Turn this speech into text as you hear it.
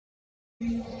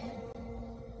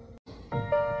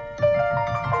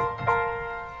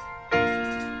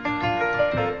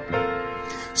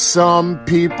Some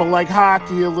people like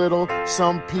hockey a little,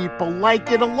 some people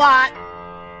like it a lot.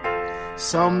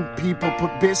 Some people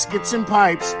put biscuits in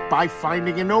pipes by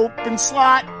finding an open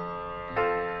slot.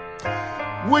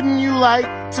 Wouldn't you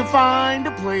like to find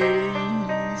a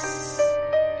place?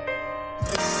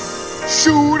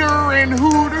 Shooter and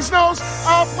Hooters knows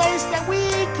a place that we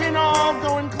can all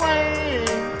go and claim.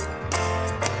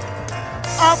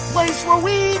 A place where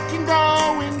we can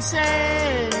go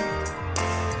insane.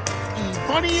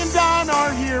 Bunny and Don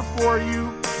are here for you.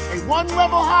 A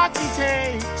one-level hockey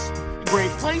takes. A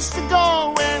great place to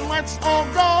go, and let's all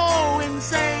go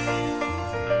insane.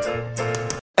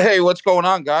 Hey, what's going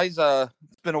on, guys?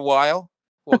 It's been a while.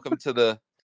 Welcome to the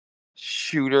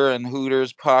Shooter and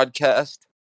Hooters podcast.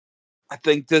 I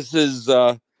think this is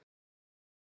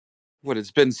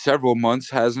it's been several months,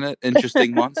 hasn't it?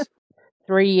 Interesting months.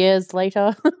 3 years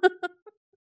later.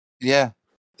 Yeah,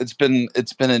 it's been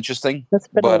interesting. That's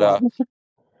been a while.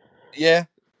 Yeah,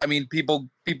 I mean, people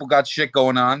got shit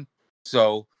going on,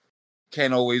 so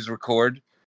can't always record.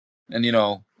 And you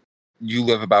know, you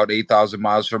live about 8,000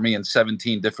 miles from me in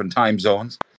 17 different time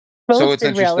zones, so it's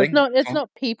interesting. Real. It's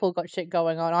not people got shit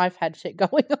going on. I've had shit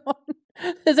going on.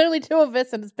 There's only two of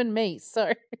us, and it's been me.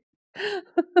 So,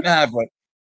 Nah, but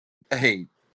hey,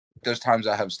 there's times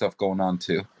I have stuff going on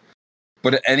too.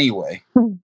 But anyway,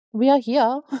 we are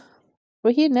here.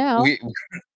 We're here now.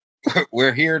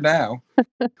 We're here now.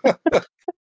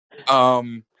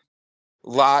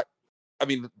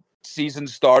 Season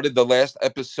started. The last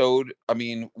episode, I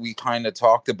mean, we kind of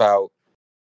talked about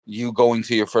you going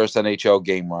to your first NHL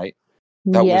game, right?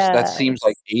 That seems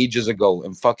like ages ago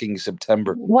in fucking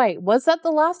September. Wait, was that the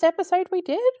last episode we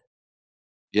did?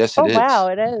 Yes, it is. Oh wow,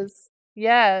 it is.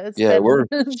 Yeah, we're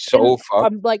so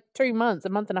fucked. Like 2 months, a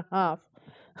month and a half.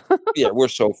 Yeah, we're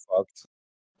so fucked.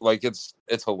 Like it's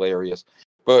hilarious.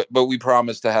 But we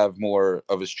promise to have more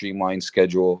of a streamlined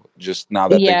schedule just now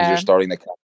that things are starting to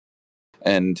come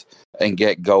and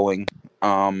get going.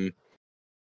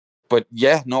 But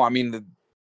yeah, no, I mean, the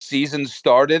season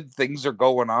started, things are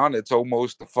going on. It's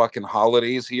almost the fucking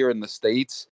holidays here in the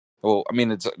States. Well, I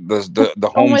mean, it's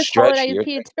the home stretch here.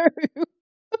 Too.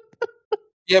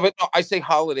 Yeah, but no, I say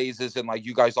holidays isn't like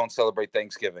you guys don't celebrate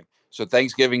Thanksgiving. So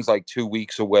Thanksgiving's like 2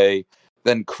 weeks away.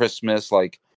 Then Christmas,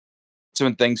 like, so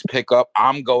when things pick up,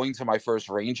 I'm going to my first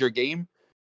Ranger game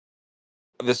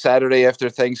the Saturday after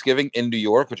Thanksgiving in New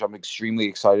York, which I'm extremely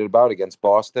excited about, against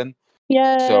Boston.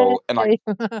 Yeah. So, and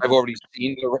I've already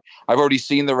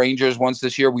seen the Rangers once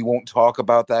this year. We won't talk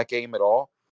about that game at all.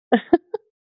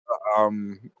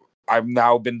 I've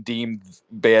now been deemed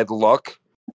bad luck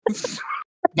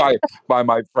by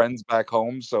my friends back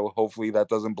home. So hopefully that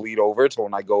doesn't bleed over to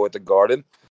when I go at the Garden.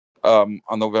 On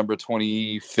November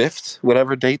 25th,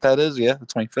 whatever date that is. Yeah, the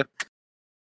 25th.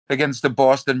 Against the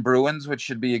Boston Bruins, which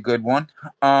should be a good one.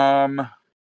 Yeah,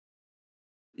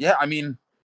 I mean,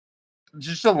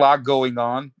 just a lot going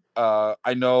on.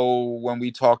 I know when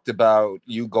we talked about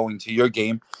you going to your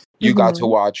game, you got to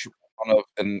watch one of,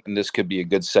 and this could be a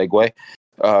good segue,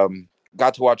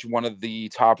 got to watch one of the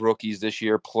top rookies this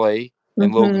year play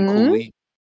in Logan Cooley,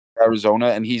 Arizona,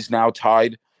 and he's now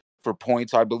tied for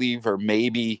points, I believe, or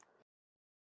maybe...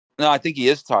 No, I think he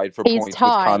is tied for points with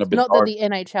Connor Bedard. Not that the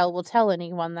NHL will tell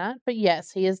anyone that, but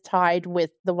yes, he is tied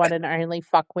with the one and only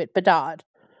fuckwit Bedard.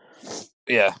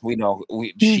 Yeah, we know.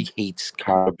 She hates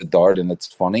Connor Bedard, and it's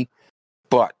funny.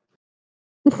 But,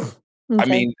 okay. I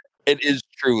mean, it is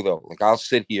true, though. Like, I'll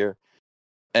sit here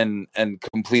and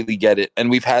completely get it.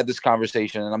 And we've had this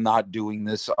conversation, and I'm not doing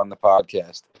this on the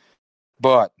podcast.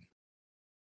 But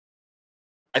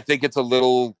I think it's a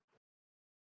little...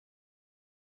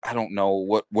 I don't know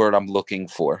what word I'm looking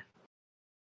for.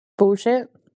 Bullshit?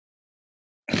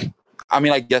 I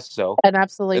mean, I guess so. An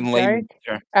absolute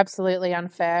joke. Absolutely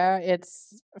unfair.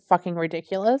 It's fucking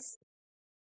ridiculous.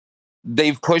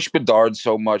 They've pushed Bedard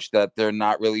so much that they're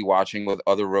not really watching what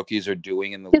other rookies are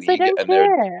doing in the league. They don't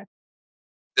care.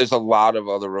 There's a lot of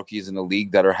other rookies in the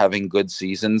league that are having good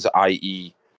seasons,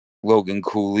 i.e. Logan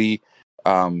Cooley,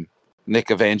 Nick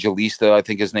Evangelista, I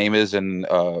think his name is, in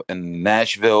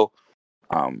Nashville.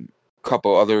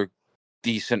 Couple other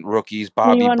decent rookies.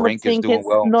 Bobby Brink is doing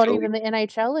well. Not even the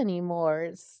NHL anymore.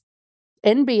 It's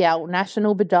NBL,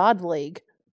 National Bedard League.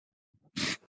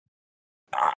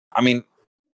 I mean,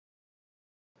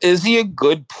 is he a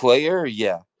good player?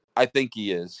 Yeah, I think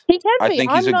he is. He can be. I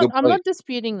think he's a good player. I'm not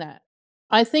disputing that.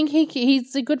 I think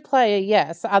he's a good player,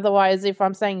 yes. Otherwise, if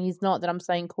I'm saying he's not, then I'm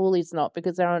saying Cooley's not,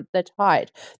 because they're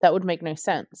tied. That would make no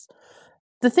sense.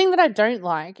 The thing that I don't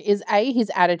like is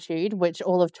his attitude, which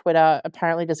all of Twitter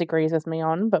apparently disagrees with me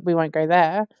on, but we won't go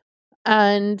there.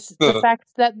 And the fact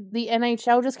that the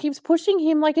NHL just keeps pushing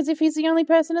him like as if he's the only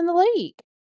person in the league.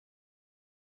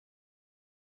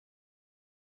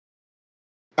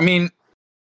 I mean,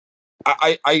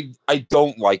 I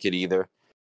don't like it either.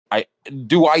 I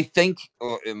think,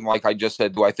 like I just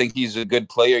said, do I think he's a good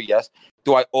player? Yes.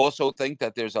 Do I also think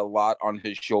that there's a lot on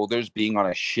his shoulders being on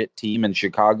a shit team in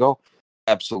Chicago?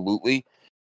 Absolutely.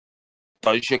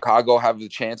 Does Chicago have the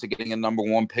chance of getting a number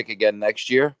 1 pick again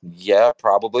next year? Yeah,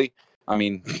 probably. I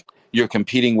mean, you're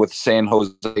competing with San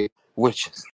Jose, which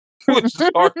is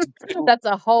hard to do. That's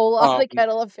a whole other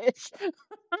kettle of fish.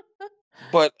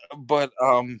 but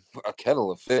a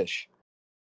kettle of fish.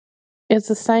 It's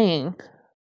a saying.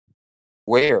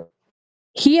 Where?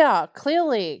 Here,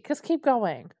 clearly. Just keep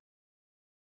going.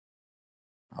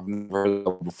 I've never heard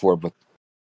of it before, but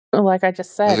like I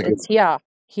just said, it's here.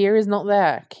 Here is not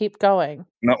there. Keep going.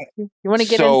 No. You want to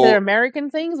get into American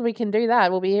things? We can do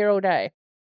that. We'll be here all day.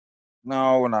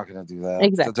 No, we're not going to do that.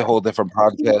 Exactly. That's a whole different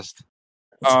podcast.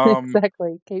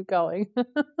 Exactly. Keep going.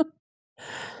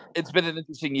 It's been an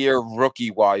interesting year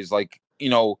rookie-wise. Like,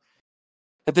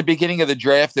 at the beginning of the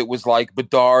draft, it was like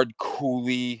Bedard,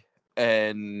 Cooley,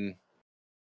 and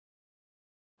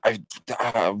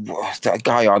that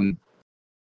guy on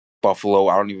Buffalo.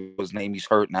 I don't even know his name. He's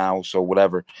hurt now, so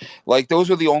whatever. Like, those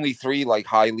were the only 3 like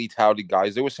highly touted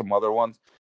guys. There were some other ones,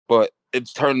 but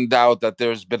it's turned out that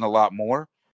there's been a lot more,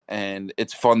 and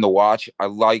it's fun to watch. I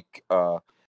like, and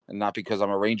not because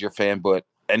I'm a Ranger fan,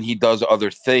 and he does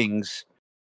other things.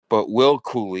 But Will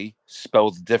Cooley,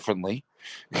 spelled differently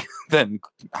than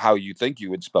how you think you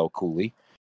would spell Cooley,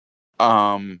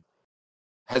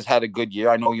 has had a good year.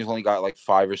 I know he's only got like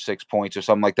 5 or 6 points or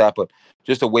something like that, but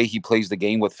just the way he plays the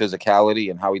game with physicality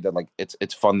and how he did, like,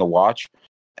 it's fun to watch.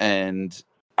 And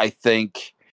I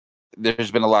think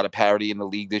there's been a lot of parity in the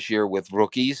league this year with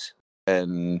rookies,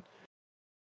 and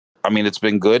I mean, it's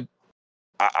been good.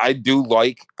 I do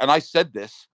like, and I said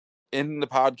this in the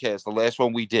podcast, the last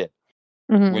one we did,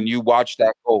 when you watched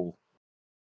that goal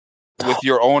with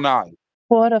your own eye.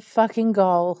 What a fucking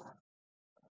goal.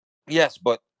 Yes,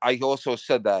 but I also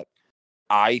said that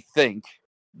I think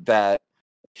that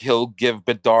he'll give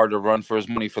Bedard a run for his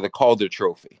money for the Calder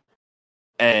Trophy.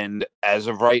 And as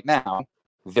of right now,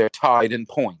 they're tied in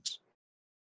points.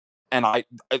 And I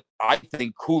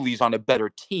think Cooley's on a better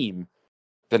team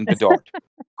than Bedard.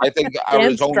 I think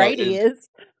Arizona is.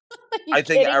 I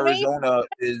think Arizona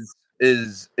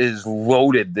is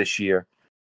loaded this year,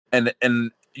 and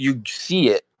you see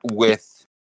it with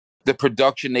the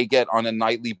production they get on a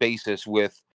nightly basis.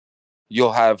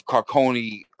 You'll have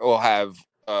Carcone will have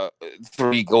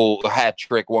 3-goal hat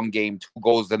trick one game, 2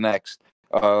 goals the next.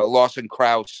 Lawson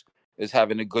Krause is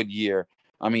having a good year.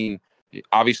 I mean,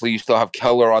 obviously you still have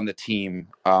Keller on the team.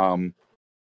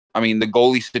 I mean, the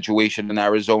goalie situation in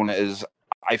Arizona is,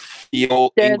 I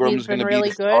feel Ingram's going to be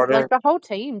the starter. Like, the whole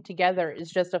team together is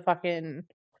just a fucking...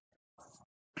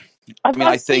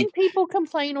 I've seen people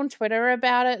complain on Twitter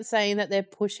about it, saying that they're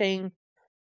pushing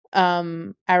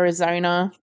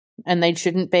Arizona and they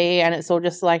shouldn't be, and it's all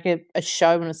just like a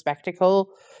show and a spectacle.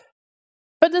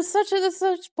 But there's such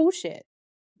bullshit.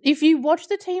 If you watch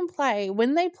the team play,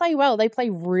 when they play well, they play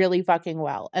really fucking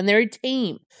well. And they're a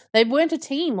team. They weren't a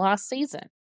team last season.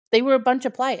 They were a bunch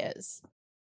of players.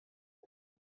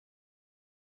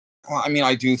 Well, I mean,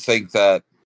 I do think that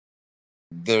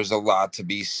there's a lot to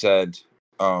be said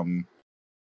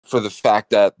for the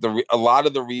fact that a lot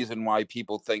of the reason why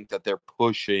people think that they're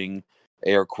pushing,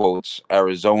 air quotes,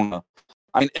 Arizona,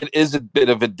 I mean, it is a bit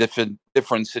of a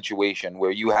different situation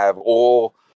where you have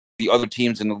all the other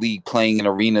teams in the league playing in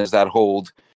arenas that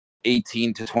hold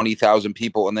 18 to 20,000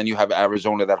 people, and then you have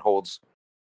Arizona that holds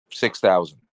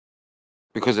 6,000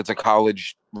 because it's a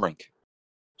college rink.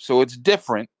 So it's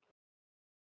different.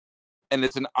 And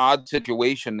it's an odd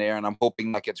situation there, and I'm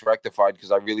hoping that gets rectified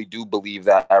because I really do believe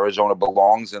that Arizona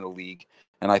belongs in the league,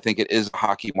 and I think it is a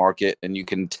hockey market, and you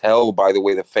can tell by the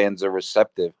way the fans are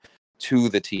receptive to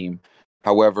the team.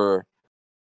 However,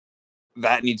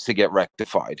 that needs to get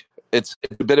rectified. It's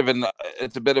a bit of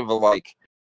a like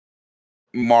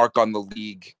mark on the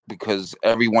league because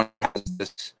everyone has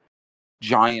this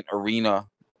giant arena,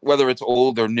 whether it's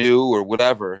old or new or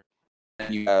whatever,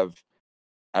 and you have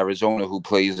Arizona, who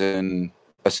plays in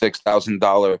a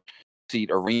 $6,000 seat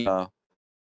arena,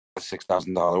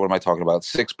 $6,000. What am I talking about?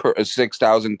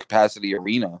 6,000 capacity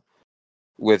arena,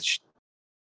 which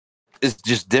is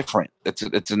just different.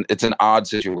 It's an odd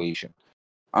situation.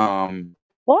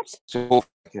 What? So,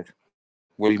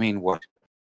 what do you mean? What?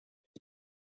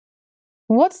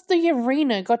 What's the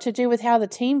arena got to do with how the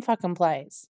team fucking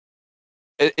plays?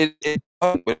 It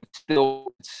does, but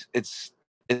still, it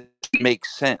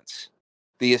makes sense.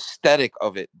 The aesthetic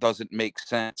of it doesn't make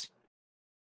sense.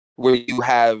 Where you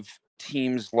have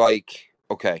teams like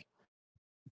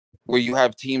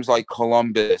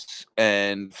Columbus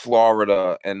and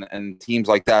Florida and teams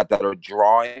like that are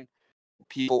drawing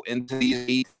people into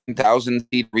these 18,000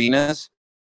 seat arenas,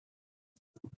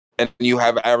 and you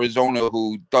have Arizona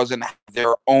who doesn't have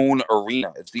their own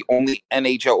arena. It's the only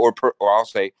NHL or I'll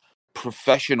say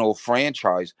professional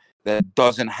franchise that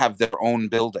doesn't have their own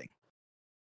building.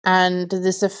 And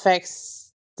this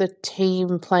affects the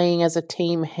team playing as a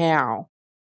team how?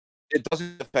 It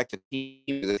doesn't affect the team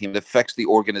as a team. It affects the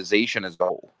organization as a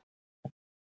whole.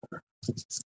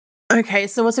 Okay,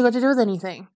 so what's it got to do with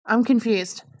anything? I'm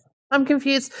confused.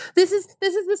 This is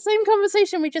the same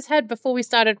conversation we just had before we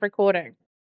started recording.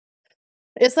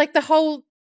 It's like the whole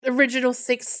original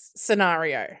 6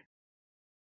 scenario.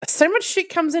 So much shit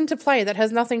comes into play that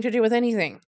has nothing to do with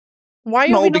anything. Why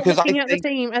are we not looking at the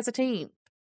team as a team?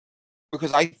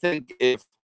 Because I think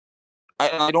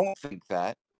I don't think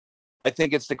that. I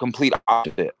think it's the complete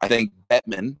opposite. I think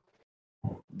Bettman,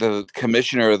 the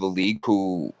commissioner of the league,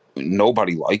 who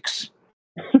nobody likes,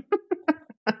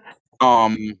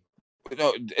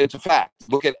 it's a fact.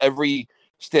 Look at every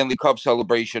Stanley Cup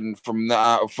celebration from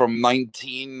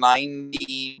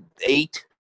 1998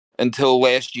 until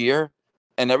last year,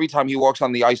 and every time he walks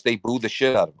on the ice, they boo the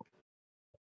shit out of him.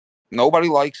 Nobody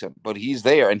likes him, but he's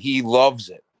there and he loves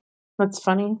it. That's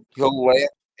funny. He'll laugh.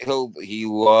 He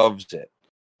loves it.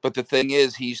 But the thing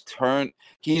is, he's done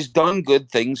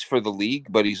good things for the league,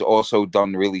 but he's also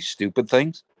done really stupid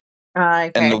things.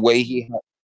 Okay. And the way he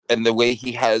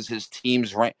has his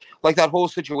teams ranked, like that whole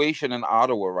situation in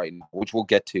Ottawa right now, which we'll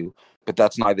get to, but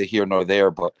that's neither here nor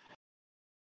there. But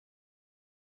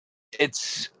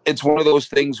it's one of those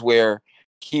things where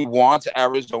he wants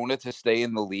Arizona to stay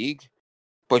in the league,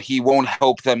 but he won't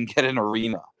help them get an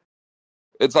arena.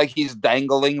 It's like he's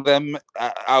dangling them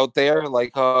out there,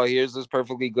 like, oh, here's this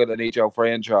perfectly good NHL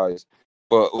franchise,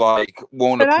 but like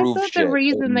won't approve shit. I thought the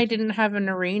reason they didn't have an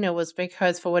arena was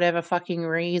because for whatever fucking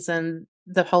reason,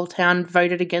 the whole town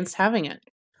voted against having it.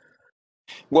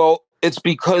 Well, it's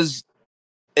because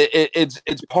it's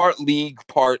part league,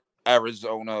 part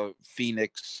Arizona,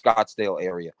 Phoenix, Scottsdale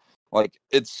area. Like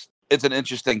it's an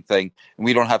interesting thing, and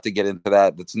we don't have to get into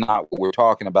that. That's not what we're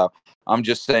talking about. I'm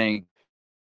just saying,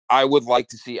 I would like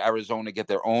to see Arizona get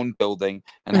their own building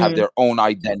and have their own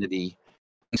identity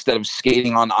instead of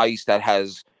skating on ice that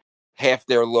has half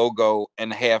their logo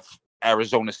and half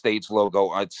Arizona State's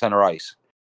logo at center ice.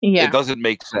 Yeah. It doesn't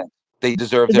make sense. They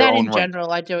deserve their own in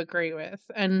general, I do agree with.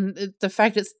 And the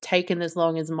fact it's taken this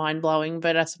long is mind-blowing,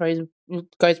 but I suppose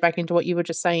it goes back into what you were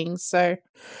just saying. So,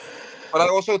 but I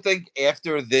also think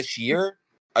after this year,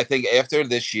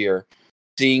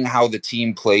 seeing how the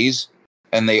team plays,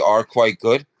 and they are quite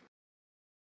good.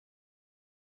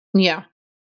 Yeah.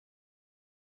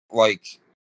 Like,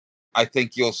 I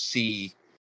think you'll see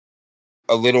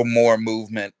a little more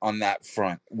movement on that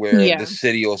front where the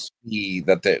city will see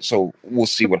that so we'll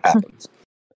see what happens.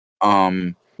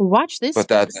 Watch this. But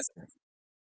that's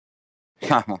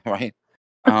right.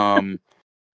 And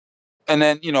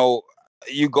then, you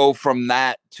go from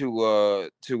that to a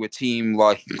team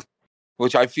like,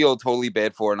 which I feel totally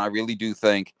bad for, and I really do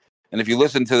think, and if you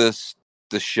listen to this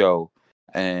show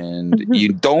and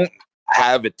you don't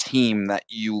have a team that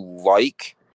you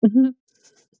like,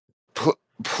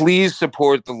 please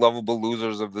support the lovable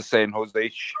losers of the San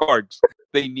Jose Sharks.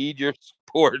 They need your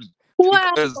support.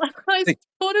 Wow, I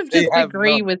sort of just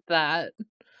agree with that.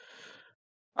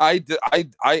 They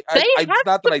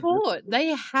have support.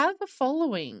 They have a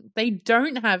following. They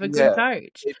don't have a good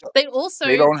coach. They also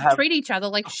treat each other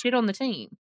like shit on the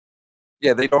team.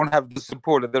 Yeah, they don't have the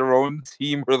support of their own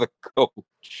team or the coach.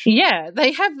 Yeah,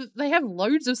 they have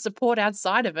loads of support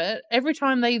outside of it. Every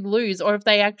time they lose, or if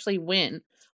they actually win,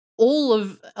 all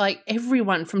of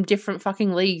everyone from different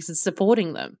fucking leagues is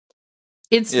supporting them.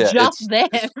 It's just them.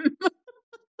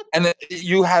 And then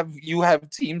you have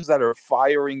teams that are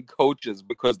firing coaches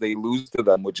because they lose to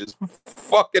them, which is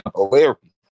fucking hilarious.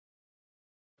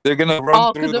 They're gonna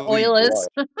run through the Oilers.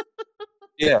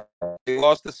 Yeah, they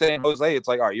lost to San Jose. It's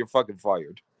like, all right, you're fucking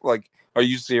fired. Like, are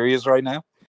you serious right now?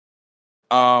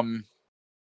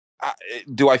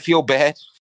 Do I feel bad?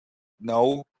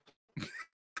 No.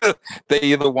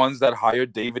 They are the ones that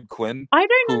hired David Quinn. I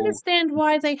don't understand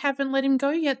why they haven't let him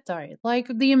go yet, though. Like,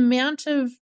 the amount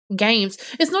of games.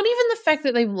 It's not even the fact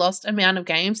that they've lost amount of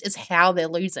games, it's how they're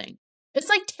losing. It's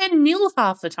like 10-0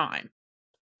 half the time.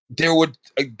 There were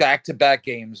back-to-back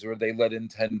games where they let in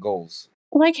 10 goals.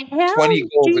 Like, how 20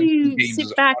 goals do in 2 you games is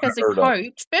sit back as a unheard of.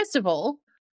 coach? First of all,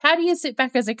 how do you sit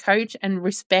back as a coach and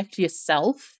respect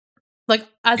yourself? Like,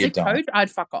 as You a don't. coach, I'd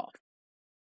fuck off.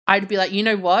 I'd be like, you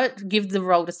know what? Give the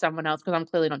role to someone else because I'm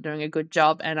clearly not doing a good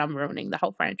job and I'm ruining the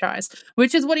whole franchise,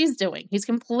 which is what he's doing. He's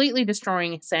completely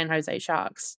destroying San Jose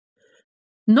Sharks.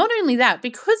 Not only that,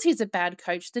 because he's a bad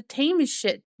coach, the team is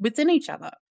shit within each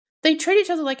other. They treat each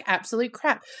other like absolute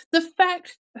crap. The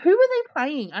fact, who were they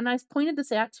playing? And I pointed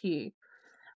this out to you.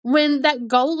 When that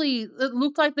goalie, it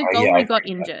looked like the Yeah, goalie got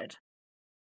injured.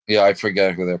 Yeah, I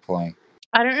forget who they're playing.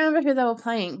 I don't remember who they were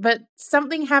playing, but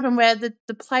something happened where the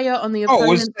player on the Oh,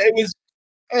 opponent.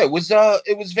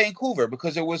 it was Vancouver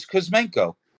because it was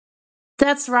Kuzmenko.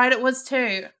 That's right, it was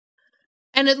too.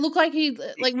 And it looked like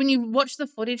like when you watch the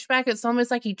footage back, it's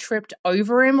almost like he tripped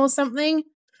over him or something.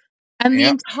 And the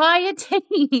entire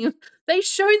team, they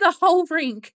show the whole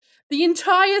rink. The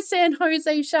entire San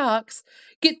Jose Sharks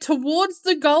get towards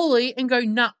the goalie and go,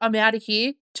 nah, I'm out of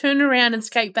here. Turn around and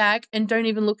skate back and don't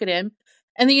even look at him.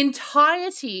 And the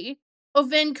entirety of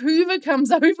Vancouver comes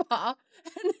over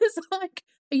and is like,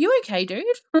 are you okay, dude?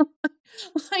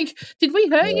 Like, did we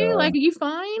hurt you? Like, are you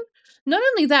fine? Not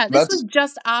only that, this was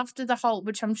just after the whole,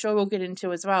 which I'm sure we'll get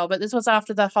into as well, but this was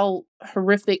after the whole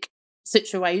horrific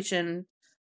situation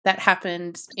that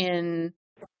happened in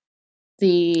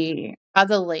the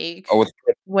other league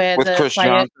where with the Chris player,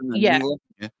 Johnson in England.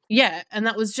 Yeah, and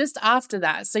that was just after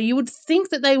that. So you would think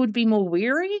that they would be more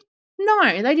weary.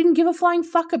 No, they didn't give a flying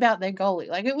fuck about their goalie.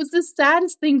 Like, it was the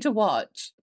saddest thing to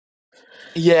watch.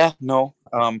 Yeah, no.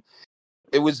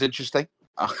 It was interesting.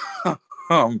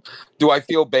 Do I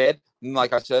feel bad?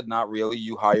 Like I said, not really.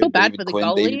 You hired I feel bad David for the Quinn.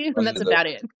 goalie, and that's about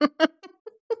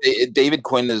it. David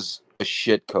Quinn is a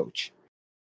shit coach.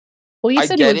 Well, you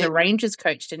said he was a Rangers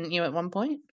coach, didn't you, at one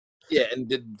point? Yeah, and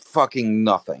did fucking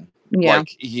nothing. Yeah. Like,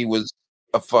 he was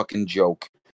a fucking joke.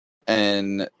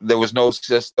 And there was no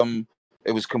system.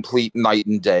 It was complete night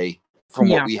and day from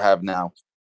what we have now.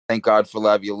 Thank God for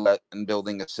Laviolette and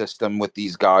building a system with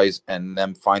these guys and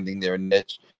them finding their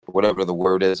niche, whatever the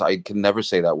word is. I can never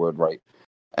say that word right.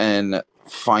 And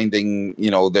finding,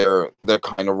 their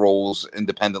kind of roles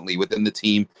independently within the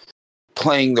team.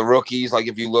 Playing the rookies, like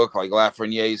if you look, like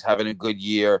Lafreniere's having a good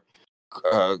year.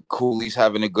 Cooley's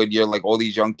having a good year. Like all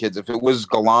these young kids. If it was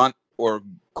Gallant or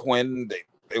Quinn,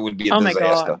 it would be a disaster.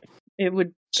 My God. It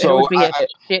would be a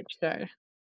shit show.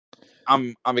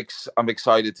 I'm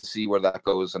excited to see where that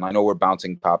goes, and I know we're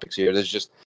bouncing topics here. There's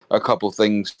just a couple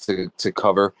things to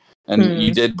cover, and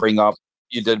you did bring up,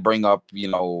 the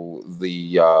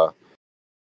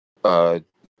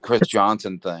Chris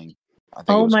Johnson thing. I think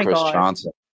it was Chris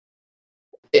Johnson.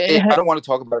 I don't want to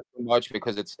talk about it too much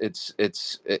because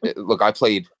it's look, I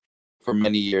played for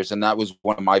many years, and that was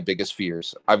one of my biggest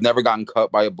fears. I've never gotten cut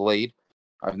by a blade.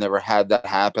 I've never had that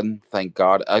happen, thank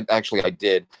God. I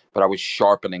did, but I was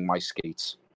sharpening my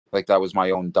skates. Like, that was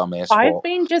my own dumbass fault. I've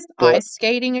been just ice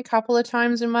skating a couple of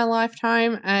times in my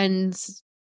lifetime, and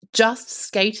just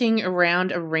skating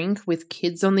around a rink with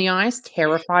kids on the ice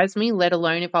terrifies me, let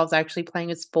alone if I was actually playing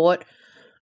a sport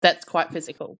that's quite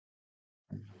physical.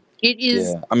 It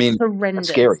is horrendous.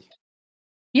 It's scary.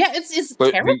 Yeah, it's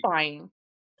terrifying.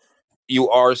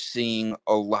 You are seeing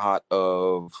a lot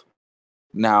of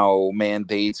now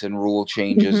mandates and rule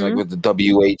changes, like with the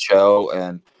WHL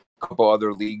and a couple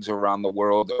other leagues around the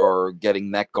world are getting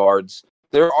neck guards.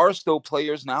 There are still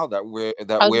players now that wear wrist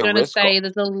guards. I was going to say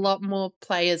there's a lot more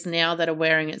players now that are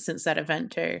wearing it since that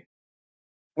event too,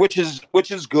 which is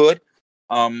good.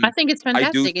 I think it's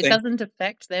fantastic. It doesn't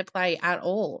affect their play at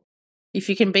all. If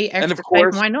you can be extra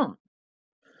safe, why not?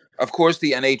 Of course,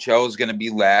 the NHL is going to be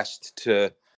last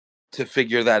to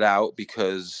figure that out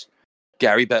because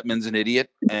Gary Bettman's an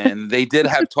idiot, and they did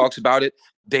have talks about it.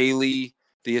 Daly,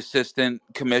 the assistant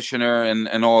commissioner,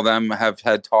 and all of them have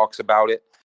had talks about it,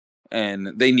 and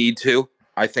they need to.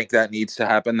 I think that needs to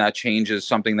happen. That change is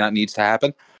something that needs to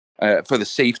happen for the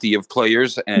safety of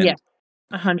players. And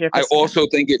 100%. I also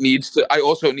think it needs to. I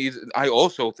also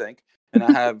think, and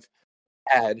I have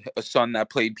had a son that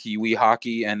played Pee Wee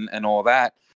hockey and all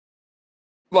that.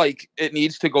 Like, it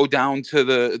needs to go down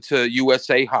to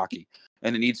USA hockey.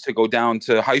 And it needs to go down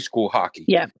to high school hockey.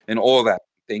 Yeah. And all that.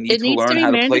 They need to learn how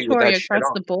to play with that shit on. It needs to be mandatory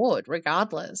across the board,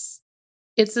 regardless.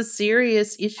 It's a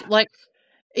serious issue. Like,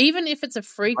 even if it's a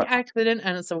freak accident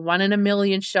and it's a 1 in a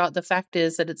million shot, the fact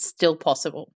is that it's still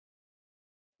possible.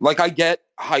 Like, I get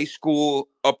high school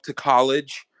up to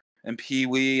college and Pee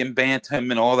Wee and Bantam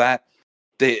and all that.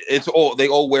 They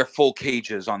all wear full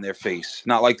cages on their face.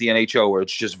 Not like the NHL where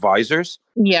it's just visors.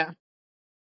 Yeah.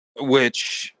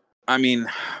 Which, I mean,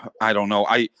 I don't know.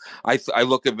 I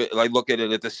look at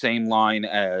it at the same line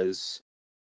as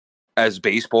as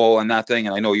baseball and that thing,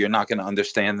 and I know you're not going to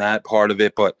understand that part of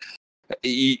it, but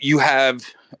you have,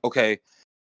 okay,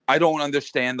 I don't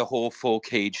understand the whole full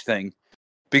cage thing,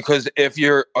 because if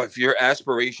your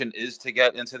aspiration is to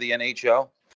get into the NHL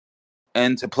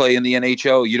and to play in the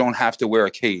NHL, you don't have to wear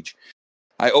a cage.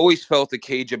 I always felt the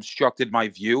cage obstructed my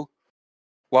view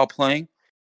while playing,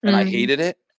 and I hated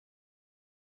it.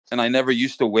 And I never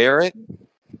used to wear it.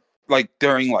 Like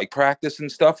during like practice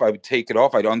and stuff, I would take it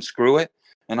off, I'd unscrew it,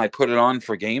 and I put it on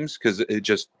for games because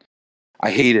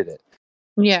I hated it.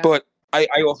 Yeah. But I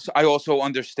also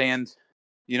understand,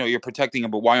 you're protecting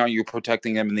him, but why aren't you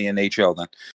protecting him in the NHL then?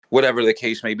 Whatever the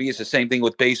case may be, it's the same thing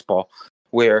with baseball,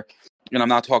 where, and I'm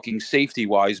not talking safety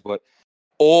wise, but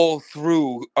all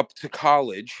through up to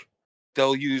college,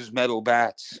 they'll use metal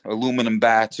bats, aluminum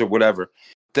bats, or whatever.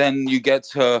 Then you get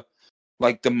to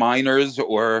like the minors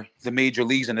or the major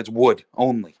leagues, and it's wood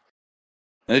only.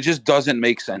 And it just doesn't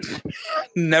make sense.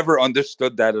 Never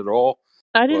understood that at all.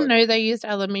 I didn't know they used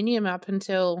aluminium up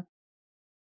until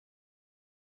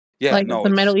the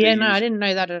metal. Yeah, no, I didn't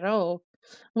know that at all.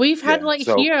 We've had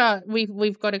here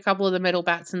we've got a couple of the metal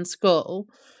bats in school,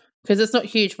 because it's not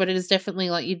huge, but it is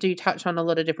definitely like you do touch on a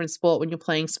lot of different sport when you're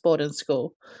playing sport in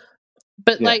school.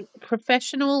 But like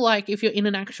professional, like if you're in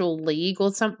an actual league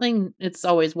or something, it's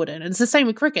always wooden. And it's the same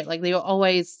with cricket. Like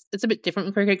it's a bit different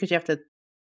with cricket because you have to.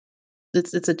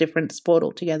 It's a different sport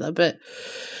altogether. But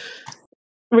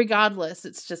regardless,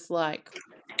 it's just like,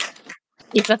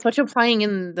 if that's what you're playing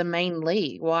in the main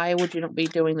league, why would you not be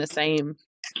doing the same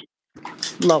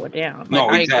lower down?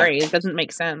 Like, I agree, it doesn't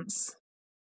make sense.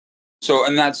 So,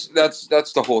 and that's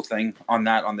the whole thing on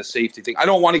the safety thing. I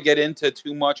don't want to get into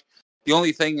too much. The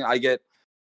only thing I get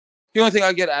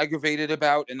aggravated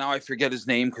about, and now I forget his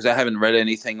name because I haven't read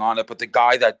anything on it, but the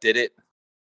guy that did it,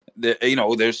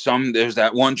 there's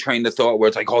that one train of thought where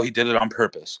it's like, oh, he did it on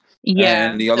purpose. Yeah.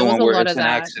 And the other one where it's an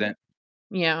accident.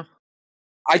 Yeah.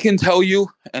 I can tell you,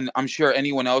 and I'm sure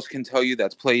anyone else can tell you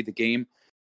that's played the game,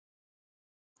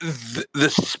 the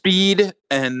speed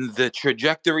and the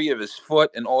trajectory of his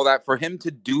foot and all that, for him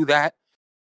to do that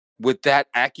with that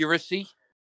accuracy,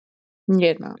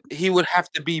 he would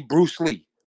have to be Bruce Lee.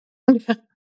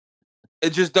 It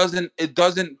just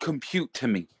doesn't compute to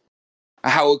me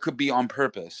how it could be on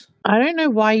purpose. I don't know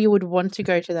why you would want to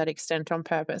go to that extent on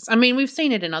purpose. I mean, we've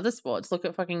seen it in other sports. Look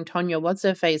at fucking Tonya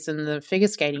What's-Her-Face in the figure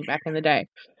skating back in the day.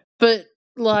 But,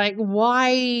 like,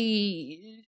 why...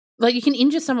 Like, you can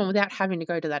injure someone without having to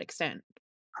go to that extent.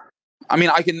 I mean,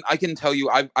 I can tell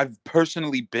you, I've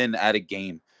personally been at a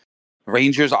game.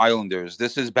 Rangers Islanders.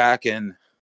 This is back in,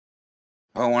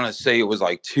 I want to say it was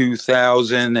like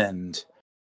 2000 and...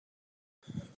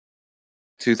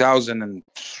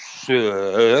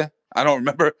 I don't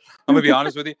remember. I'm gonna be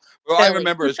honest with you. All I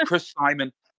remember is Chris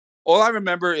Simon. All I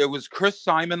remember, it was Chris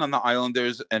Simon on the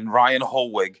Islanders and Ryan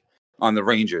Holwig on the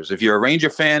Rangers. If you're a Ranger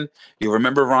fan, you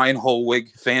remember Ryan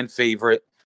Holwig, fan favorite.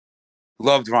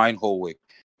 Loved Ryan Holwig.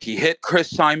 He hit Chris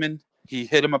Simon. He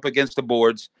hit him up against the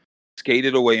boards,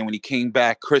 skated away, and when he came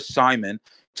back, Chris Simon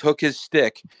took his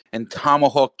stick and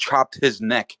tomahawk chopped his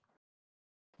neck.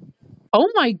 Oh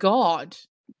my God.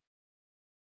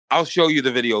 I'll show you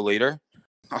the video later.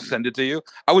 I'll send it to you.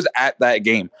 I was at that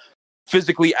game,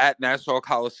 physically at Nassau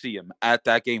Coliseum, at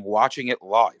that game, watching it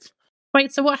live.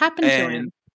 Wait, so what happened to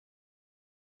him?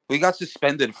 We got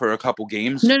suspended for a couple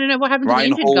games. No. What happened to the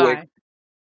injured guy?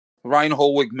 Ryan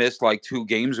Holwig missed like 2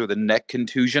 games with a neck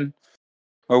contusion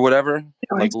or whatever.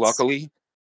 Like, luckily.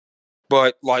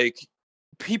 But, like,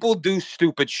 people do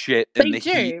stupid shit in the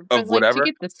heat of whatever. To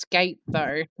get the skate,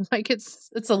 though, like, it's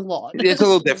a lot. It's a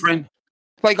little different.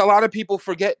 Like, a lot of people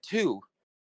forget, too.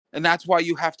 And that's why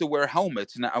you have to wear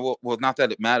helmets. Now, well, not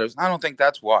that it matters. I don't think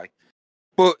that's why.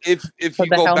 But if you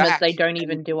go helmets, back, they don't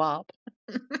even do up.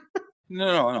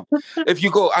 No. If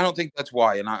you go, I don't think that's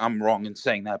why, and I'm wrong in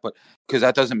saying that, but because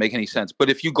that doesn't make any sense. But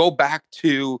if you go back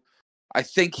to, I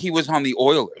think he was on the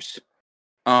Oilers,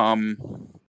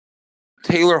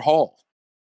 Taylor Hall,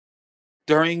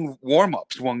 during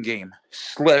warm-ups one game,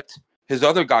 slipped. His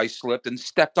other guy slipped and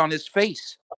stepped on his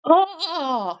face.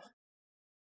 Oh.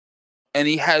 And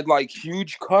he had like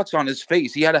huge cuts on his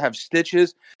face. He had to have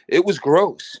stitches. It was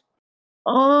gross.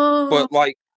 Oh. But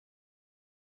like,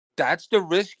 that's the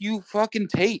risk you fucking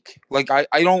take. Like, I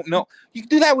don't know. You can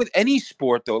do that with any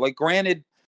sport though. Like, granted,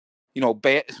 don't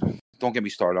get me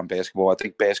started on basketball. I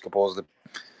think basketball is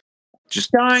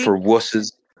for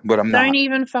wusses. But I'm not. Don't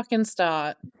even fucking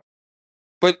start.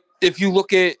 But if you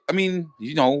look at, I mean,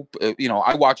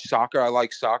 I watch soccer. I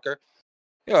like soccer.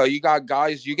 You got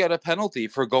guys, you get a penalty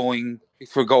for going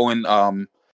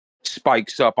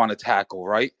spikes up on a tackle,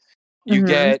 right? You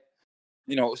get,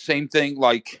 same thing,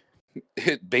 like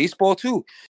Baseball too.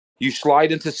 You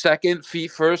slide into second,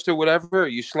 feet first, or whatever.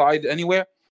 You slide anywhere.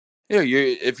 Yeah,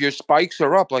 if your spikes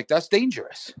are up, like that's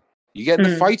dangerous. You get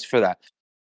into fights for that.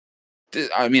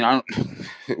 I mean,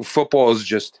 football is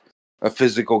just a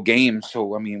physical game,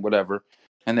 so I mean, whatever.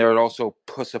 And they're also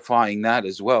pussifying that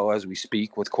as well as we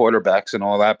speak with quarterbacks and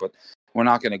all that. But we're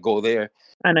not going to go there.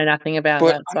 I know nothing about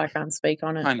that, so I can't speak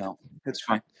on it. I know, it's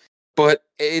fine. But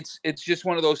it's just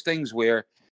one of those things where,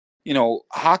 you know,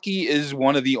 hockey is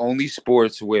one of the only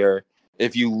sports where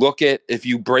if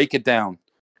you break it down,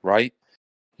 right,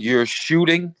 you're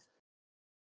shooting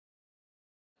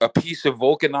a piece of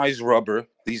vulcanized rubber.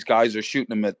 These guys are shooting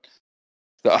them at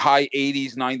the high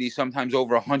 80s, 90s, sometimes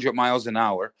over 100 miles an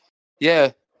hour.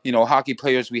 Yeah, you know, hockey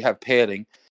players, we have padding.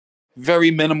 Very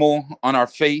minimal on our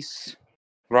face,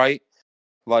 right?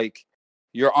 Like,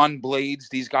 you're on blades.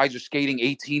 These guys are skating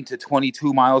 18 to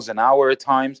 22 miles an hour at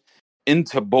times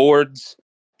into boards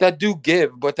that do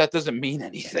give, but that doesn't mean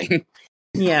anything.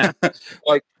 Yeah.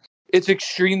 Like, it's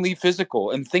extremely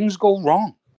physical and things go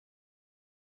wrong.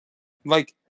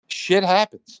 Like, shit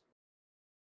happens.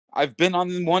 I've been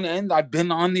on one end, I've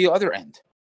been on the other end.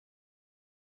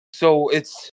 So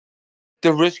it's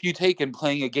the risk you take in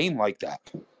playing a game like that.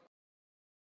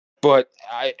 But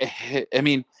I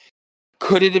mean,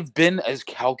 could it have been as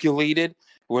calculated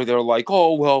where they're like,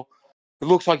 oh, well, it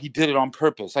looks like he did it on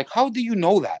purpose? Like, how do you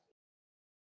know that?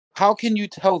 How can you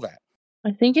tell that?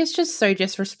 I think it's just so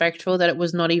disrespectful that it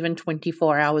was not even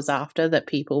 24 hours after that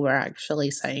people were actually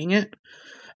saying it.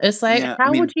 It's like,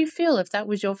 how would you feel if that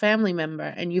was your family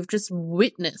member and you've just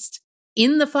witnessed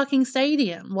in the fucking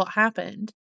stadium what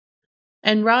happened?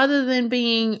 And rather than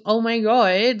being, oh my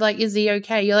God, like, is he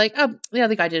okay? You're like, oh, the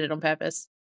other guy did it on purpose.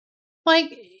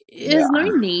 Like, there's no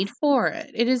need for it.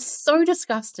 It is so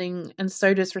disgusting and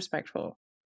so disrespectful.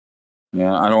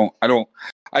 Yeah,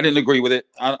 I didn't agree with it.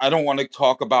 I don't want to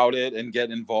talk about it and get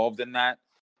involved in that.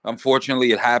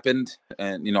 Unfortunately, it happened.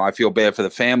 And, you know, I feel bad for the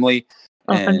family.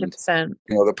 100%.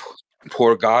 You know, the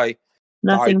poor guy.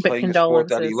 Nothing but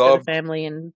condolences to the family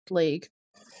and league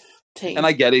team. And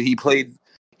I get it. He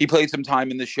played some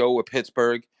time in the show with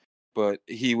Pittsburgh, but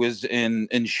he was in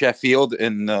Sheffield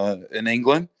in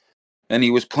England, and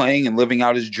he was playing and living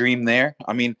out his dream there.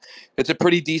 I mean, it's a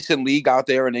pretty decent league out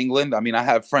there in England. I mean, I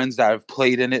have friends that have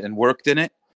played in it and worked in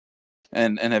it,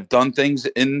 and have done things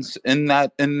in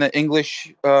the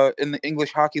English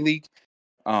hockey league.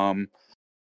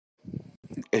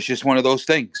 It's just one of those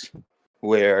things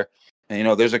where, you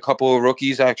know, there's a couple of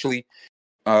rookies actually.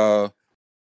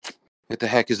 What the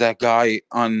heck is that guy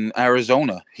on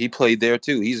Arizona? He played there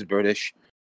too. He's British.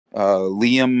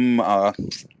 Liam.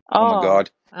 Oh my God.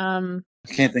 I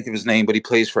can't think of his name, but he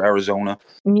plays for Arizona.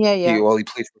 Yeah.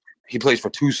 He plays for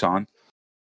Tucson.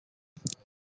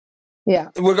 Yeah.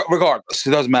 Regardless,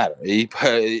 it doesn't matter. You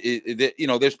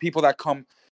know, there's people that come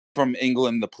from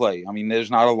England to play. I mean,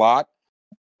 there's not a lot,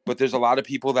 but there's a lot of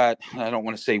people that, I don't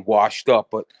want to say washed up,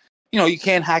 but, you know, you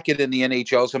can't hack it in the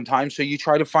NHL sometimes. So you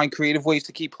try to find creative ways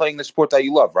to keep playing the sport that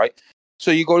you love, right?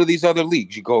 So you go to these other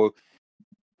leagues. You go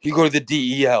to the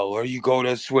DEL, or you go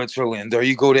to Switzerland, or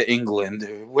you go to England,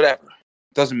 or whatever.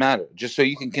 It doesn't matter. Just so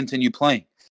you can continue playing.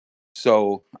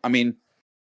 So, I mean,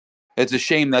 it's a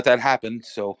shame that happened.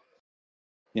 So,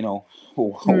 you know,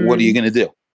 what are you going to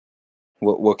do?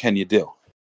 What can you do?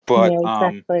 But yeah,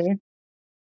 exactly.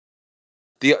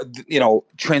 You know,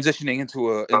 transitioning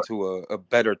into a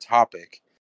better topic.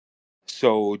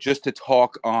 So, just to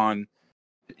talk on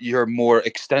your more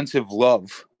extensive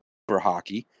love for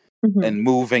hockey and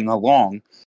moving along,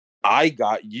 I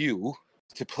got you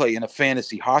to play in a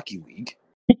fantasy hockey league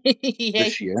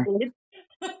this year.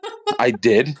 I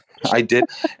did,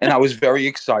 and I was very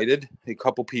excited. A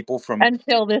couple people from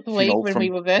until this week when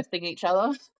we were versing each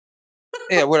other.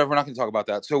 Yeah, whatever. We're not going to talk about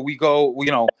that. So we go.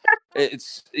 You know,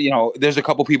 it's, you know, there's a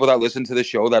couple people that listen to the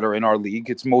show that are in our league.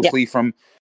 It's mostly from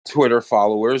Twitter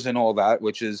followers and all that,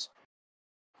 which is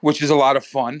a lot of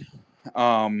fun.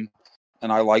 And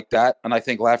I like that. And I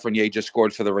think Lafreniere just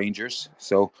scored for the Rangers.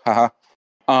 So, haha.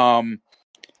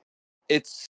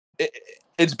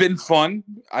 It's been fun.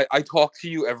 I talk to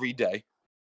you every day.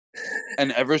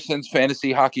 And ever since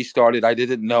fantasy hockey started, I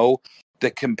didn't know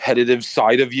the competitive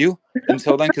side of you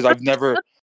until then, because I've never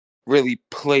really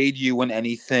played you in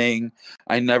anything.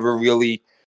 I never really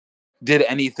did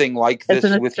anything like this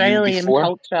with you before. It's an Australian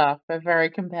culture. We're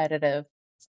very competitive.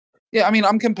 Yeah, I mean,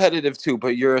 I'm competitive too,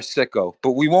 but you're a sicko.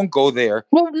 But we won't go there.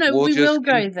 Well, no, we will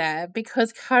go there,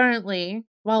 because currently,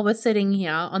 while we're sitting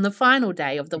here on the final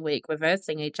day of the week, we're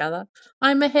versing each other,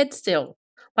 I'm ahead still.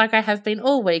 Like I have been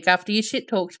all week after you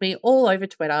shit-talked me all over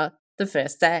Twitter the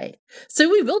first day. So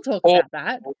we will talk All about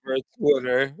that. over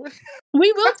Twitter.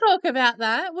 We will talk about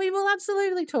that. We will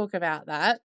absolutely talk about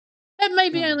that. It may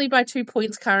be only by 2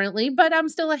 points currently, but I'm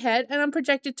still ahead and I'm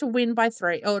projected to win by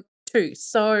 3 or 2.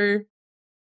 So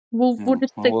we'll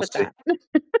just stick with that.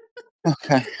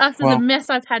 Okay. After the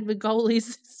mess I've had with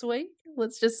goalies this week,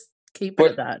 let's just keep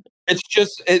it at that. It's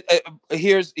just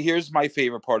here's my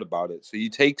favorite part about it. So you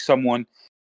take someone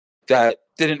that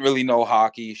didn't really know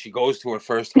hockey. She goes to her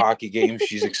first hockey game.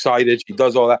 She's excited. She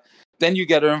does all that. Then you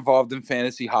get her involved in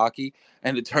fantasy hockey,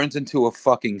 and it turns into a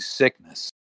fucking sickness.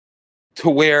 To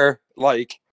where,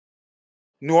 like,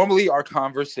 normally our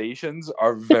conversations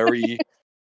are very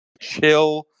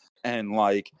chill and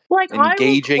like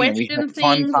engaging, and we have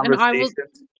fun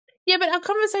conversations. Yeah, but our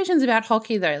conversations about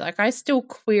hockey though, like I still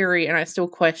query and I still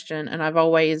question, and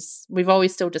we've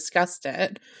always still discussed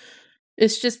it.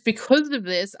 It's just because of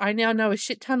this, I now know a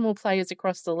shit ton more players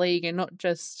across the league, and not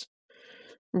just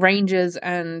Rangers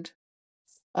and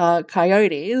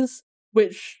Coyotes,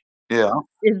 which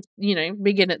is,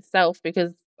 big in itself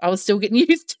because I was still getting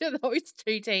used to those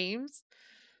two teams.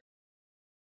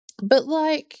 But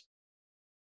like,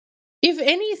 if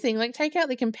anything, like take out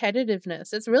the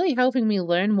competitiveness, it's really helping me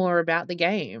learn more about the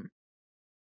game.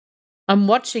 I'm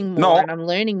watching more and I'm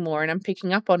learning more and I'm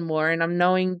picking up on more and I'm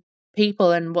knowing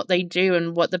people and what they do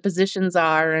and what the positions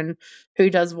are and who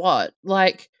does what.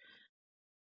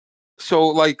 So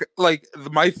like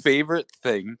my favorite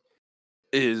thing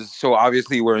is, so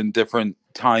obviously we're in different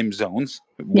time zones,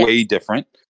 way different.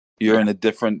 You're in a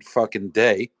different fucking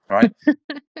day, right?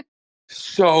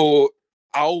 So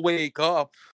I'll wake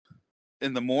up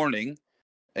in the morning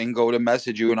and go to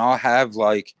message you, and I'll have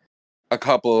like a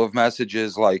couple of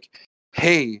messages like,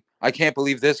 hey, I can't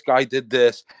believe this guy did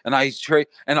this, and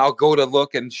I'll go to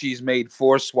look, and she's made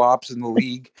 4 swaps in the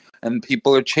league, and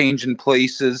people are changing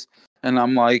places, and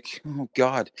I'm like, oh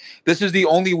god, this is the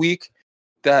only week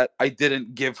that I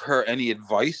didn't give her any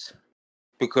advice,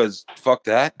 because fuck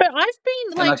that. But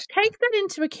I've been take that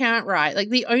into account, right? Like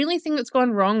the only thing that's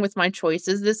gone wrong with my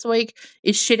choices this week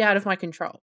is shit out of my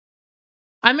control.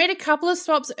 I made a couple of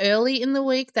swaps early in the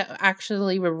week that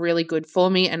actually were really good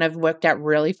for me and have worked out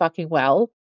really fucking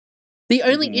well. The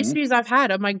only issues I've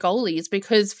had are my goalies,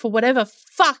 because for whatever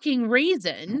fucking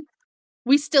reason,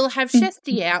 we still have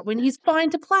Shesty out when he's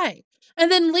fine to play. And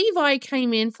then Levi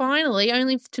came in finally,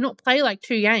 only to not play like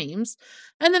 2 games.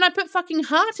 And then I put fucking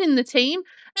Hart in the team,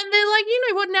 and they're like, you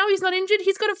know what, now he's not injured,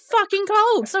 he's got a fucking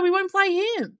cold, so we won't play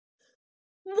him.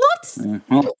 What?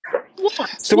 Mm-hmm. What?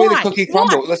 That's the way the cookie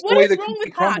crumbles. That's the way the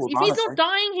cookie crumbles. If he's not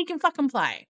dying, he can fucking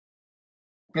play.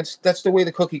 That's the way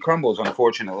the cookie crumbles,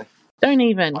 unfortunately. Don't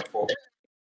even.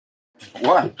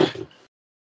 What?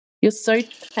 You're so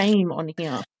tame on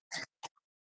here.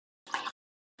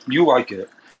 You like it.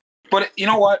 But you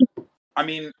know what? I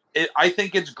mean, I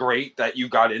think it's great that you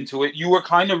got into it. You were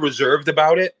kind of reserved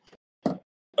about it,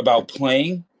 about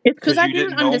playing. It's because I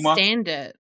didn't understand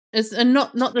it. It's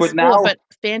not the sport, but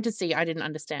fantasy I didn't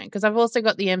understand. Because I've also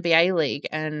got the NBA league,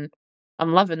 and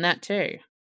I'm loving that too.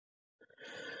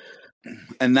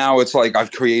 And now it's like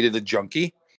I've created a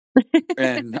junkie,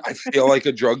 and I feel like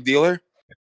a drug dealer.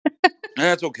 And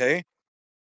that's okay.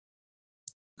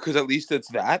 Because at least it's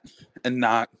that and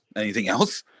not anything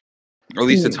else. Or at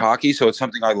least it's hockey, so it's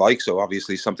something I like, so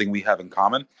obviously something we have in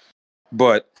common.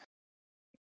 But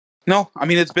no, I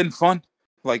mean, it's been fun.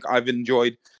 Like, I've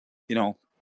enjoyed,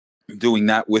 doing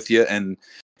that with you and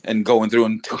going through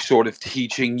and sort of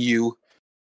teaching you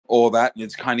all that. And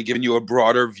it's kind of giving you a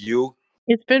broader view.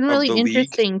 It's been really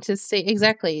interesting to see.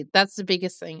 Exactly. That's the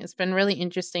biggest thing. It's been really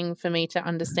interesting for me to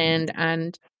understand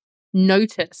and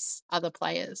notice other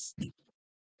players.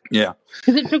 Yeah.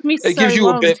 Because it took me so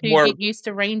long to get used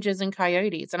to Rangers and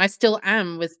Coyotes. And I still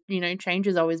am with,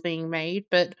 changes always being made.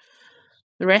 But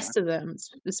the rest of them,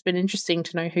 it's been interesting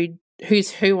to know who's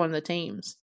who on the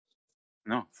teams.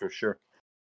 No, for sure.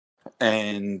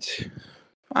 And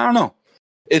I don't know.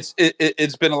 It's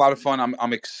been a lot of fun.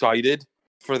 I'm excited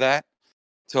for that,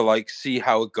 to like see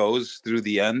how it goes through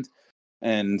the end.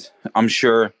 And I'm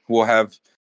sure we'll have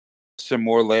some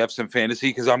more laughs in fantasy,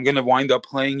 because I'm going to wind up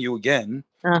playing you again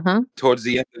towards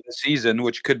the end of the season,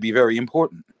 which could be very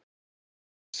important.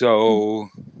 So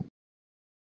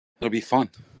it'll be fun.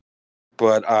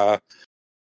 But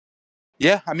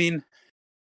yeah, I mean,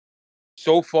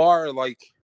 so far, like,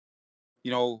 a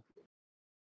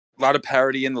lot of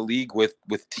parity in the league with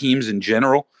teams in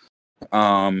general.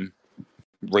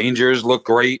 Rangers look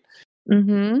great.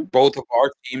 Mm-hmm. Both of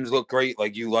our teams look great.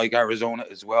 Like, you like Arizona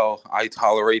as well. I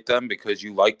tolerate them because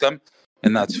you like them,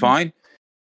 and that's fine.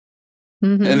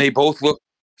 Mm-hmm. And they both look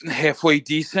halfway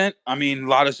decent. I mean, a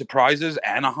lot of surprises.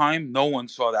 Anaheim, no one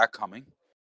saw that coming.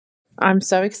 I'm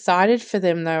so excited for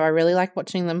them, though. I really like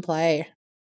watching them play.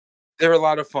 They're a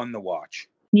lot of fun to watch.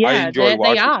 I Yeah, enjoy they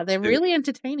watching. are. They're really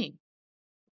entertaining.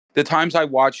 The times I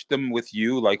watched them with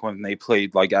you, like when they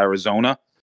played like Arizona,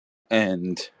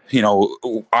 and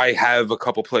I have a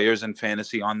couple players in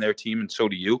fantasy on their team, and so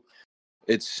do you.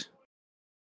 It's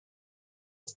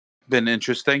been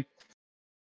interesting.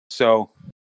 So,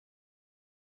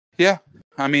 yeah,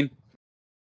 I mean,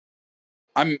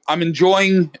 I'm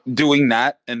enjoying doing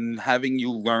that and having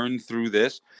you learn through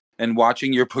this and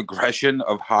watching your progression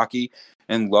of hockey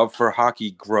and love for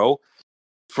hockey grow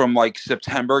from like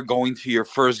September going to your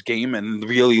first game and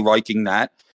really liking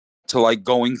that to like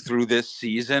going through this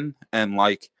season and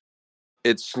like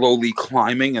it's slowly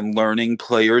climbing and learning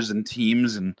players and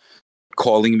teams and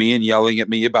calling me and yelling at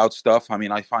me about stuff. I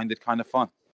mean, I find it kind of fun.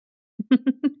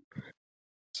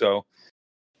 So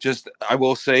just, I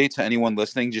will say to anyone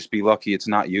listening, just be lucky it's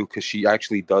not you because she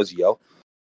actually does yell.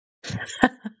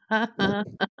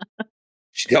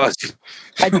 She does.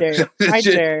 I do. I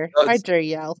does. do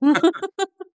yell.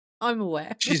 I'm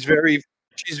aware. She's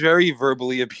very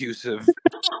verbally abusive.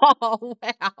 Oh,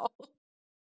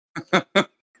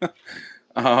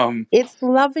 wow. It's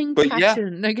loving but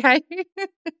passion, okay?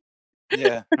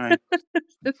 Yeah, right.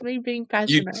 Just me being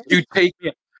passionate.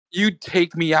 You'd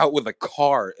take me out with a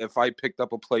car if I picked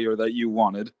up a player that you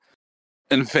wanted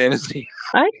in fantasy.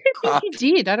 I actually think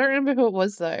you did. I don't remember who it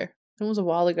was, though. It was a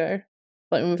while ago,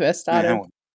 like when we first started.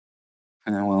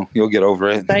 Yeah, well, you'll get over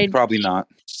it. Probably not.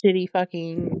 Shitty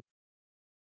fucking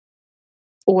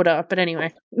order, but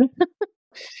anyway.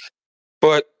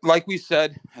 But like we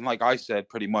said, and like I said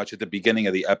pretty much at the beginning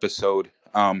of the episode,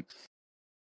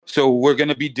 so we're going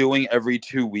to be doing every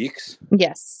 2 weeks.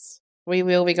 Yes, we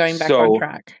will be going back on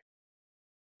track.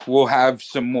 We'll have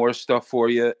some more stuff for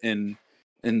you in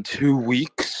 2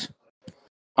 weeks.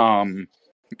 And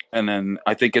then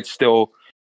I think it's still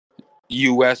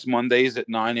US Mondays at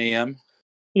 9 a.m.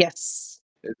 Yes.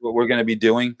 Is what we're going to be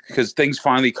doing because things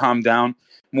finally calmed down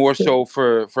more so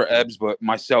for Ebbs, but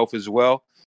myself as well.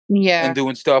 Yeah. And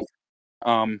doing stuff.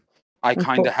 I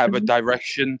kind of have a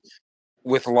direction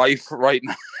with life right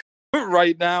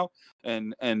now,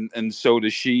 and so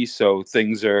does she. So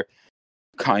things are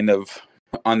kind of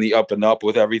on the up and up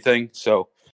with everything. So,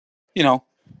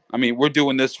 I mean, we're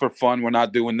doing this for fun. We're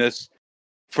not doing this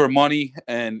for money,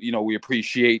 and we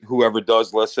appreciate whoever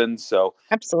does listen. So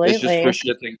absolutely, it's just for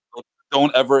shit.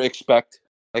 Don't ever expect,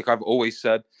 like I've always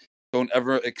said, don't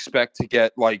ever expect to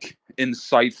get like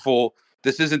insightful.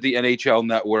 This isn't the NHL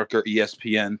Network or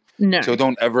ESPN. No. So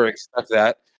don't ever expect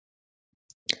that.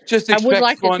 Just expect I would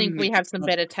like fun. to think we have some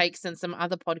better takes than some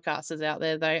other podcasters out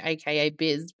there, though, aka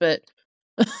Biz. But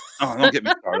oh, don't get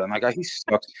me started. Like he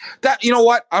sucks. That you know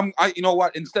what? You know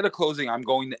what? Instead of closing, I'm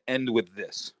going to end with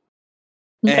this.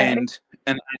 Okay.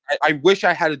 And I wish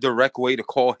I had a direct way to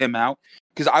call him out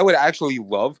because I would actually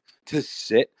love to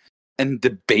sit and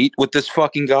debate with this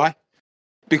fucking guy.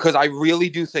 Because I really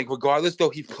do think, regardless though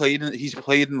he's played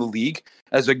in the league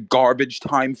as a garbage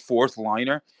time fourth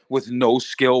liner with no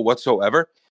skill whatsoever,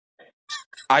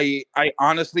 I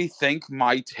honestly think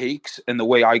my takes and the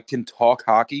way I can talk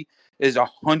hockey is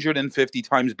 150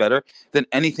 times better than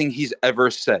anything he's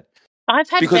ever said. I've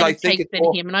had better takes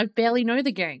than him, and I barely know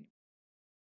the game.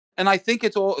 And I think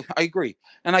it's all. I agree,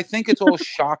 and I think it's all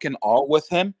shock and awe with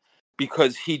him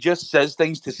because he just says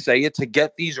things to say it to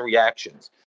get these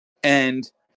reactions, and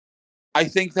I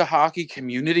think the hockey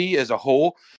community as a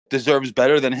whole deserves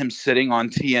better than him sitting on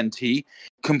TNT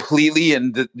completely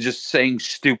and just saying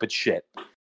stupid shit.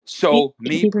 So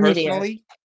me personally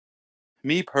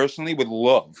would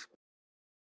love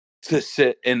to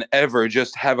sit and ever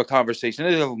just have a conversation.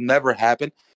 It'll never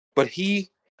happen, but he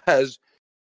has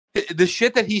the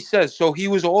shit that he says. So he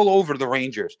was all over the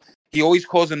Rangers. He always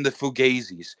calls them the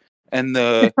Fugazis and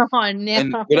the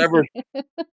and whatever.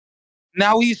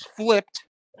 Now he's flipped.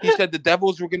 He said the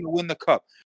Devils were going to win the cup.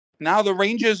 Now the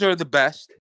Rangers are the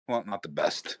best. Well, not the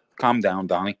best. Calm down,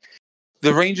 Donnie.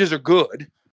 The Rangers are good,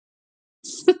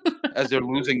 as they're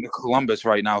losing to Columbus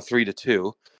right now,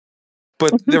 3-2.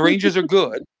 But the Rangers are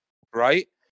good, right?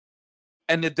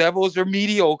 And the Devils are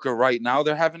mediocre right now.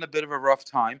 They're having a bit of a rough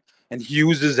time. And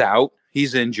Hughes is out.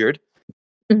 He's injured.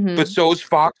 Mm-hmm. But so is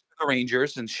Fox for the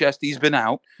Rangers, and Shesty's been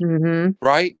out,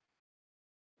 right?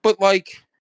 But like...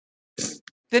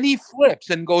 Then he flips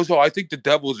and goes, oh, I think the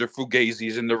Devils are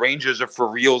Fugazis and the Rangers are for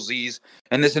realsies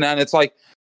and this and that. And it's like,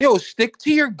 yo, stick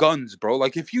to your guns, bro.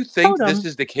 Like, if you think this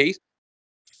is the case.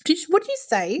 What did you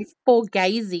say?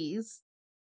 Fugazis?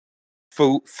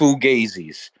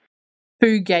 Fugazis.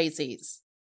 Fugazis.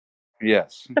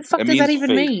 Yes. The fuck It does that means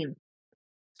even fake. mean?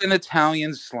 It's an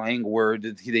Italian slang word.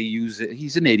 They use it.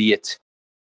 He's an idiot.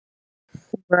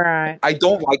 Right. I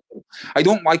don't like him. I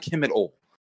don't like him at all.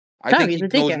 I No, think he's he a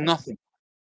knows dickhead. nothing.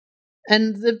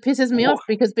 And it pisses me Wha- off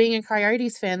because being a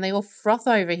Coyotes fan, they all froth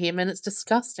over him and it's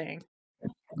disgusting.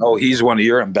 Oh, he's one of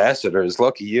your ambassadors.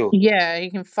 Lucky you. Yeah, he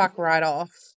can fuck right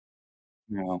off.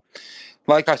 Well,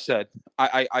 like I said,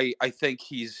 I think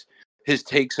his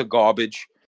takes are garbage.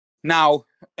 Now,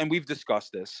 and we've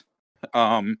discussed this.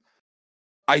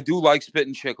 I do like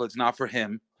Spittin' Chicklets, not for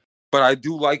him, but I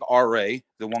do like RA,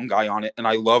 the one guy on it, and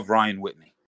I love Ryan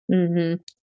Whitney. Mm-hmm.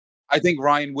 I think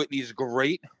Ryan Whitney is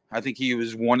great. I think he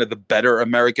was one of the better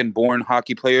American-born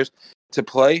hockey players to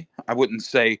play. I wouldn't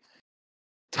say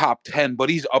top 10, but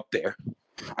he's up there.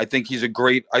 I think he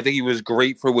was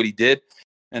great for what he did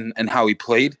and how he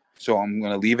played. So I'm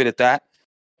going to leave it at that.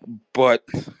 But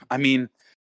I mean,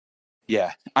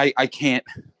 yeah, I can't.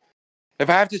 If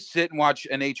I have to sit and watch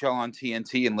NHL on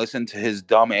TNT and listen to his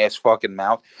dumb ass fucking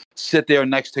mouth, sit there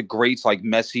next to greats like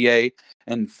Messier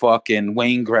and fucking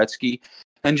Wayne Gretzky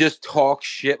and just talk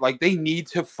shit, like they need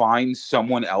to find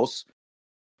someone else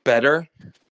better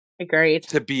Agreed.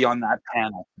 to be on that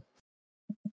panel.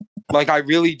 Like I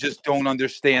really just don't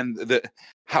understand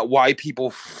why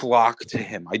people flock to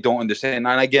him. I don't understand.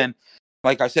 And again,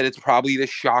 like I said, it's probably the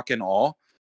shock and awe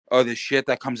of the shit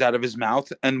that comes out of his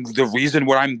mouth. And the reason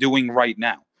what I'm doing right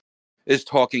now is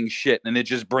talking shit, and it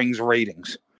just brings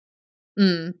ratings.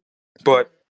 Mm.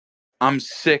 But I'm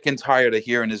sick and tired of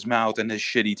hearing his mouth and his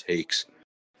shit he takes.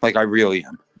 Like I really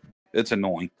am. It's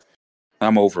annoying.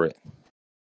 I'm over it.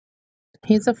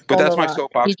 He's a follower. But that's my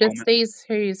soapbox He just moment. sees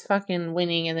who's fucking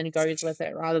winning and then goes with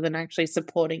it rather than actually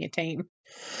supporting a team.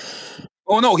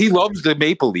 Oh no, he loves the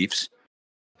Maple Leafs.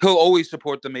 He'll always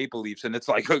support the Maple Leafs, and it's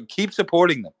like, keep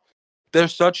supporting them. They're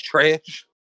such trash.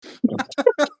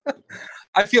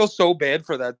 I feel so bad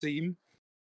for that team.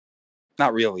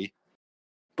 Not really,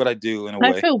 but I do in a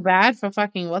I way. feel bad for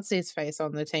fucking what's his face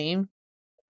on the team.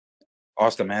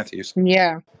 Austin Matthews.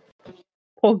 Yeah.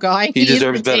 Poor guy. He is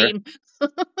deserves the better. team.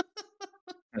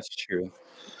 That's true.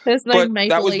 There's no But that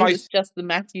Maple was Leafs, my- it's just the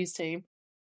Matthews team.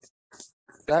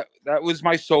 That was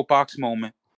my soapbox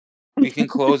moment. We can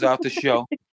close out the show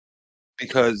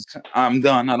because I'm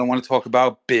done. I don't want to talk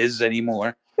about biz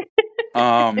anymore.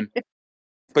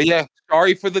 But yeah,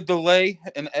 sorry for the delay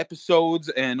in episodes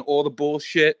and all the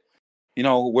bullshit. You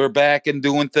know, we're back and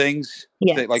doing things.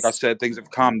 Yes. Like I said, things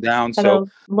have calmed down. Had So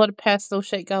a lot of personal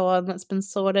shit go on that's been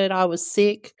sorted. I was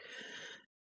sick.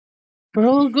 We're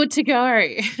all good to go.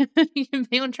 You can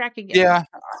be on track again.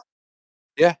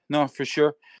 yeah, no, for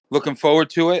sure. Looking forward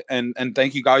to it, and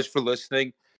thank you guys for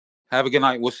listening. Have a good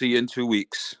night. We'll see you in 2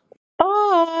 weeks.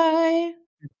 Bye.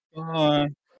 Bye.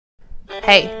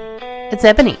 Hey, it's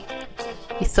Ebony.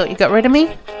 You thought you got rid of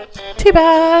me? Too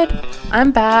bad.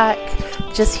 I'm back.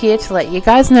 Just here to let you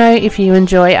guys know, if you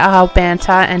enjoy our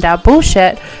banter and our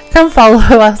bullshit, come follow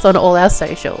us on all our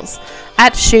socials.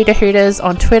 At Shooter Hooters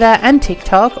on Twitter and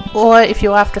TikTok, or if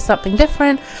you're after something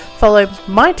different, follow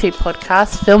my two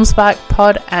podcasts, Film Spark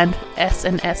Pod and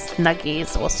S&S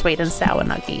Nuggies, or Sweet and Sour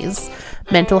Nuggies.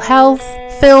 Mental health,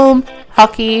 film,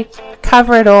 hockey,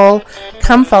 cover it all.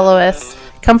 Come follow us.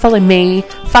 Come follow me.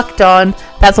 Fuck Don.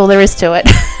 That's all there is to it.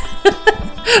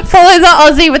 Follow the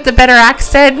Aussie with the better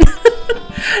accent.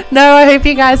 No, I hope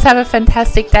you guys have a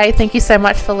fantastic day. Thank you so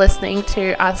much for listening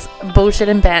to us bullshit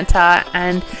and banter,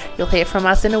 and you'll hear from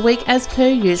us in a week as per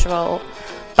usual.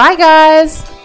 Bye, guys.